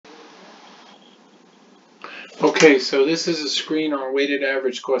Okay, so this is a screen on weighted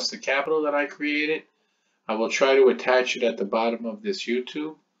average cost of capital that I created. I will try to attach it at the bottom of this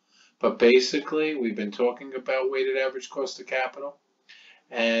YouTube. But basically, we've been talking about weighted average cost of capital.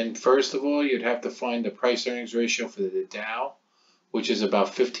 And first of all, you'd have to find the price earnings ratio for the Dow, which is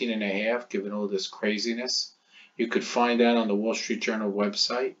about 15.5, given all this craziness. You could find that on the Wall Street Journal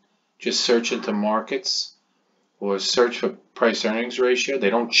website. Just search into markets or search for price earnings ratio. They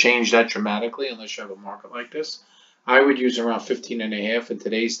don't change that dramatically unless you have a market like this. I would use around 15.5, and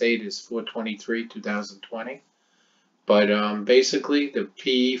today's date is 4/23, 2020. But basically, the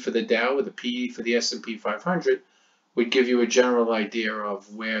PE for the Dow or the PE for the S&P 500 would give you a general idea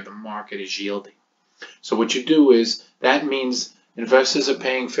of where the market is yielding. So what you do is, that means investors are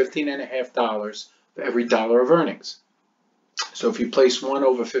paying $15.5 for every dollar of earnings. So if you place 1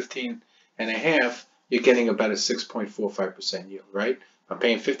 over 15.5, you're getting about a 6.45% yield, right? I'm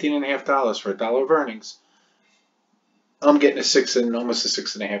paying $15.5 for a dollar of earnings. I'm getting almost a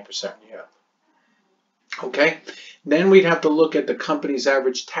 6.5% yield. Okay, then we'd have to look at the company's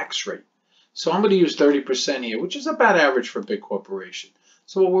average tax rate. So I'm going to use 30% here, which is about average for a big corporation.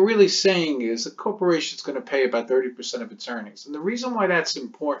 So what we're really saying is the corporation is going to pay about 30% of its earnings. And the reason why that's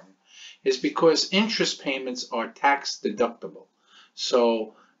important is because interest payments are tax deductible.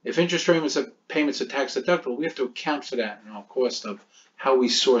 So if interest payments are tax deductible, we have to account for that in our cost of how we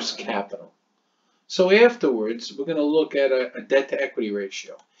source capital. So afterwards, we're going to look at a debt to equity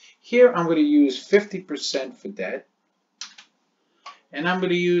ratio. Here I'm going to use 50% for debt, and I'm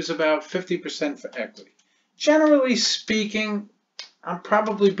going to use about 50% for equity. Generally speaking, I'm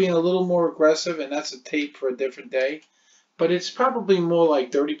probably being a little more aggressive, and that's a tape for a different day, but it's probably more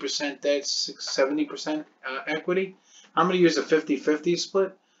like 30% debt, 70% equity. I'm going to use a 50-50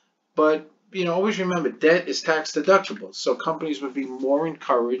 split, but always remember, debt is tax deductible, so companies would be more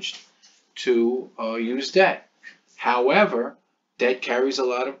encouraged to use debt. However, debt carries a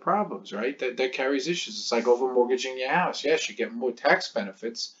lot of problems, right? That carries issues. It's like over mortgaging your house. Yes, you get more tax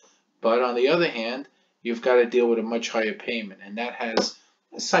benefits, but on the other hand, you've got to deal with a much higher payment, and that has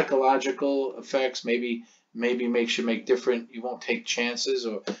psychological effects. Maybe makes you you won't take chances,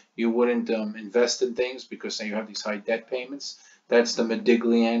 or you wouldn't invest in things because then you have these high debt payments. That's the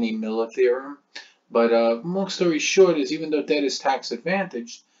Modigliani-Miller theorem. But long story short is, even though debt is tax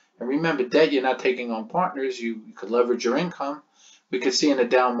advantaged, and remember, debt, you're not taking on partners, you could leverage your income. We could see in a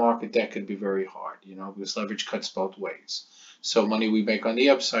down market that could be very hard, because leverage cuts both ways. So money we make on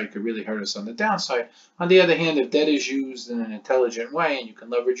the upside could really hurt us on the downside. On the other hand, if debt is used in an intelligent way and you can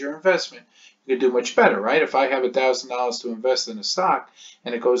leverage your investment, you can do much better, right? If I have $1,000 to invest in a stock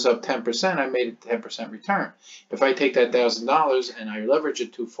and it goes up 10%, I made a 10% return. If I take that $1,000 and I leverage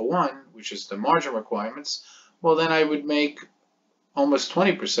it 2-for-1, which is the margin requirements, well, then I would make almost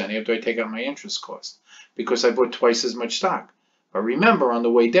 20% after I take out my interest cost, because I bought twice as much stock. But remember, on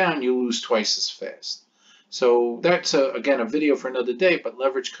the way down, you lose twice as fast. So that's, again, a video for another day, but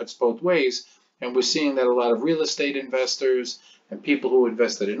leverage cuts both ways. And we're seeing that a lot of real estate investors and people who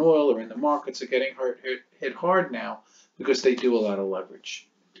invested in oil or in the markets are getting hit hard now because they do a lot of leverage.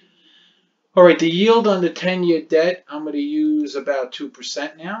 All right, the yield on the 10-year debt, I'm going to use about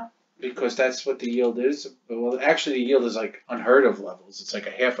 2% now, because that's what the yield is. Well, actually, the yield is like unheard of levels. It's like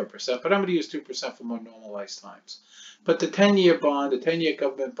 0.5%, but I'm going to use 2% for more normalized times. But the 10-year bond, the 10-year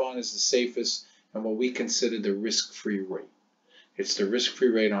government bond, is the safest and what we consider the risk-free rate. It's the risk-free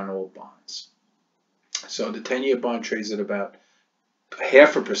rate on all bonds. So the 10-year bond trades at about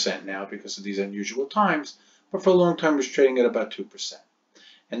 0.5% now because of these unusual times, but for a long time, it's trading at about 2%.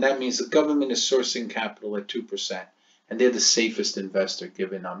 And that means the government is sourcing capital at 2%. And they're the safest investor,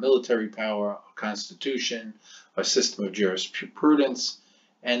 given our military power, our constitution, our system of jurisprudence,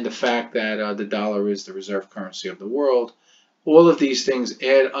 and the fact that the dollar is the reserve currency of the world. All of these things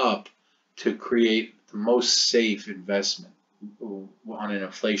add up to create the most safe investment on an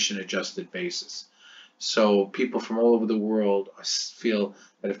inflation-adjusted basis. So people from all over the world feel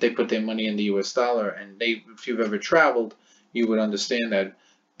that if they put their money in the US dollar, and if you've ever traveled, you would understand that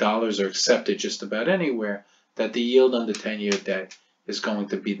dollars are accepted just about anywhere, that the yield on the 10-year debt is going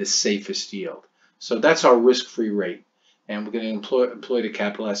to be the safest yield. So that's our risk-free rate. And we're going to employ the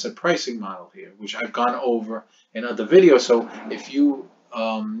capital asset pricing model here, which I've gone over in other videos. So if you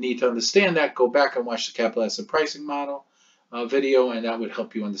need to understand that, go back and watch the capital asset pricing model video, and that would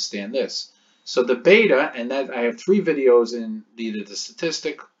help you understand this. So the beta, and that I have 3 videos in either the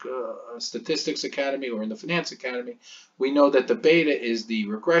Statistics Academy or in the Finance Academy. We know that the beta is the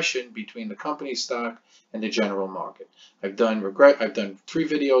regression between the company stock and the general market. I've done 3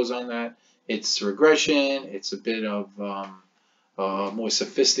 videos on that. It's regression. It's a bit of more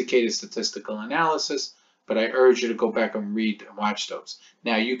sophisticated statistical analysis, but I urge you to go back and read and watch those.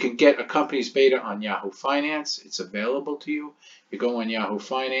 Now, you can get a company's beta on Yahoo Finance. It's available to you. You go on Yahoo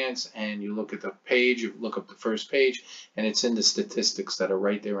Finance and you look at the page, you look up the first page, and it's in the statistics that are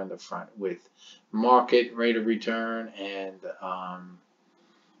right there in the front with market, rate of return, and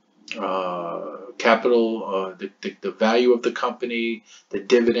capital, the value of the company, the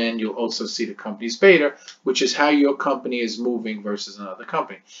dividend. You'll also see the company's beta, which is how your company is moving versus another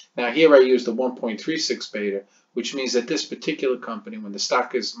company. Now here I use the 1.36 beta, which means that this particular company, when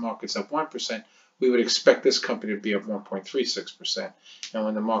the market's up 1%, we would expect this company to be up 1.36%. And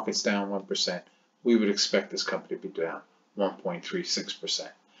when the market's down 1%, we would expect this company to be down 1.36%.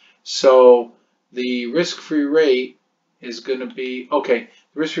 So the risk-free rate is going to be, okay,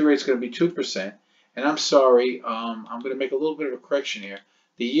 the risk-free rate is going to be 2%. And I'm sorry, I'm going to make a little bit of a correction here.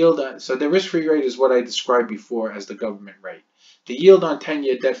 The yield on, so the risk-free rate is what I described before as the government rate. The yield on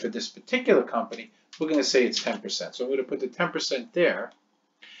 10-year debt for this particular company, we're going to say it's 10%. So I'm going to put the 10% there.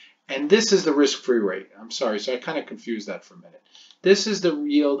 And this is the risk-free rate. I'm sorry, so I kind of confused that for a minute. This is the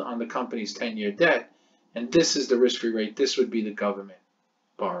yield on the company's 10-year debt, and this is the risk-free rate. This would be the government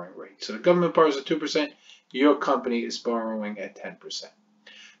borrowing rate. So the government borrows at 2%, your company is borrowing at 10%.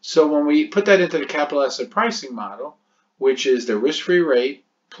 So when we put that into the capital asset pricing model, which is the risk-free rate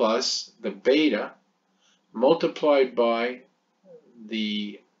plus the beta multiplied by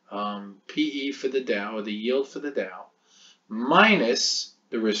the PE for the Dow, or the yield for the Dow, minus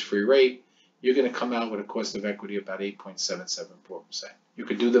the risk-free rate, you're going to come out with a cost of equity of about 8.774%. You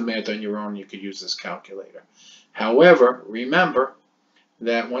could do the math on your own. You could use this calculator. However, remember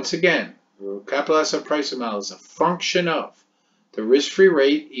that once again, the capital asset pricing model is a function of the risk-free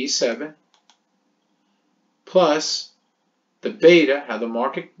rate, E7, plus the beta, how the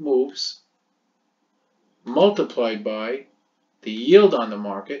market moves, multiplied by the yield on the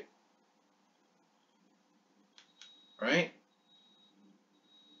market, right?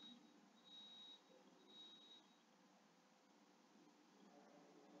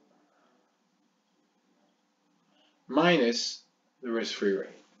 Minus the risk-free rate.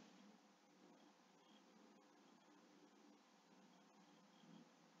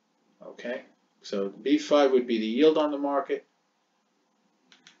 Okay, so B5 would be the yield on the market.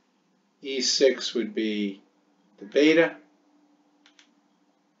 E6 would be the beta.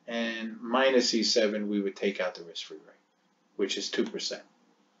 And minus E7, we would take out the risk-free rate, which is 2%.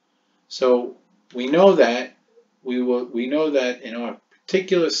 So we know that in our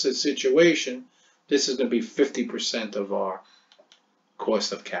particular situation, this is going to be 50% of our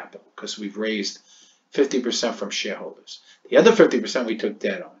cost of capital because we've raised 50% from shareholders. The other 50% we took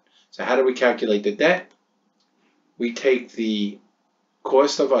debt on. So how do we calculate the debt? We take the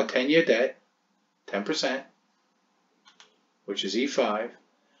cost of our 10-year debt, 10%, which is E5,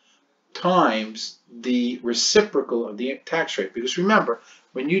 times the reciprocal of the tax rate. Because remember,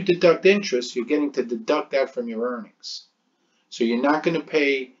 when you deduct interest, you're getting to deduct that from your earnings. So you're not going to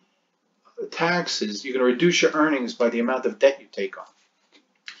pay taxes. You're going to reduce your earnings by the amount of debt you take on.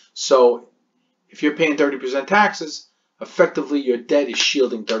 So if you're paying 30% taxes, effectively your debt is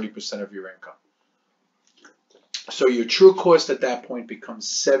shielding 30% of your income. So your true cost at that point becomes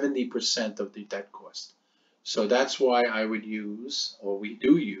 70% of the debt cost. So that's why I would use, or we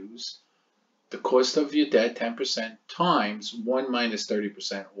do use, the cost of your debt, 10%, times 1 minus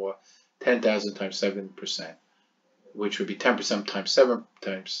 30%, or 10,000 times 7%, which would be 10% times 7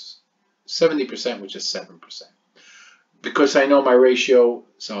 times 70%, which is 7%. Because I know my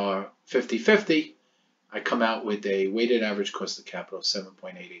ratios are 50-50, I come out with a weighted average cost of capital of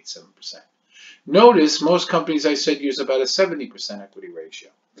 7.887%. Notice most companies, I said, use about a 70% equity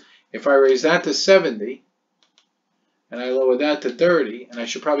ratio. If I raise that to 70, and I lower that to 30, and I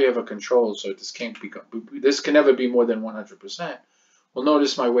should probably have a control so this can never be more than 100%, well,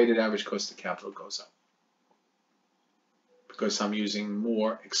 notice my weighted average cost of capital goes up because I'm using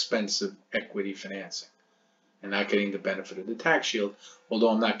more expensive equity financing and not getting the benefit of the tax shield, although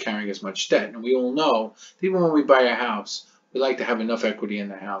I'm not carrying as much debt. And we all know that even when we buy a house, we like to have enough equity in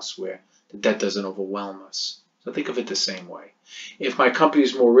the house where the debt doesn't overwhelm us. So think of it the same way. If my company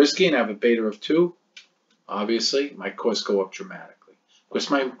is more risky and I have a beta of 2, obviously my costs go up dramatically because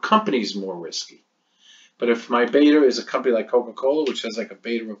my company is more risky. But if my beta is a company like Coca-Cola, which has like a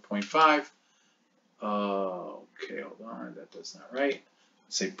beta of 0.5, okay, hold on, that's not right.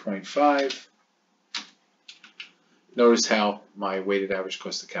 Let's say 0.5. Notice how my weighted average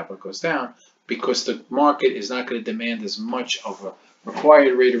cost of capital goes down because the market is not going to demand as much of a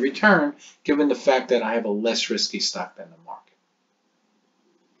required rate of return given the fact that I have a less risky stock than the market.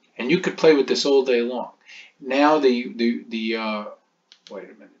 And you could play with this all day long. Now wait a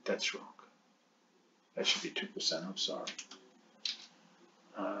minute, that's wrong. That should be 2%, I'm sorry.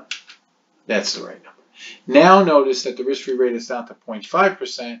 That's the right number. Now notice that the risk-free rate is down to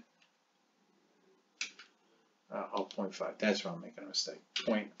 0.5%. 0.5, that's where I'm making a mistake.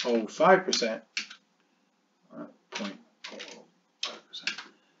 0.05%. 0.05%.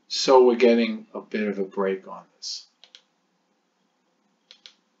 So we're getting a bit of a break on this.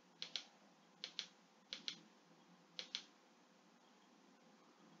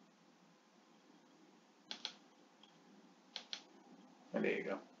 And there you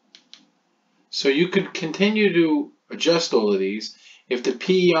go. So you could continue to adjust all of these. If the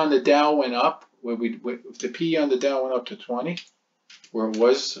PE on the Dow went up, if the PE on the Dow went up to 20, where it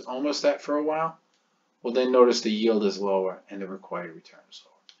was almost at for a while, well then notice the yield is lower and the required return is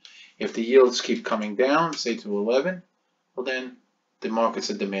lower. If the yields keep coming down, say to 11, well then the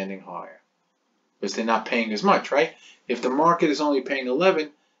markets are demanding higher because they're not paying as much, right? If the market is only paying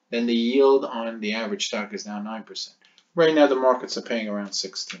 11, then the yield on the average stock is now 9%. Right now the markets are paying around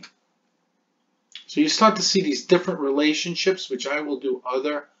 16. So you start to see these different relationships, which I will do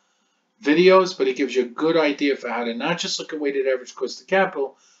other videos, but it gives you a good idea for how to not just look at weighted average cost of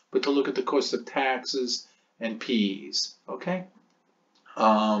capital, but to look at the cost of taxes and PEs, okay?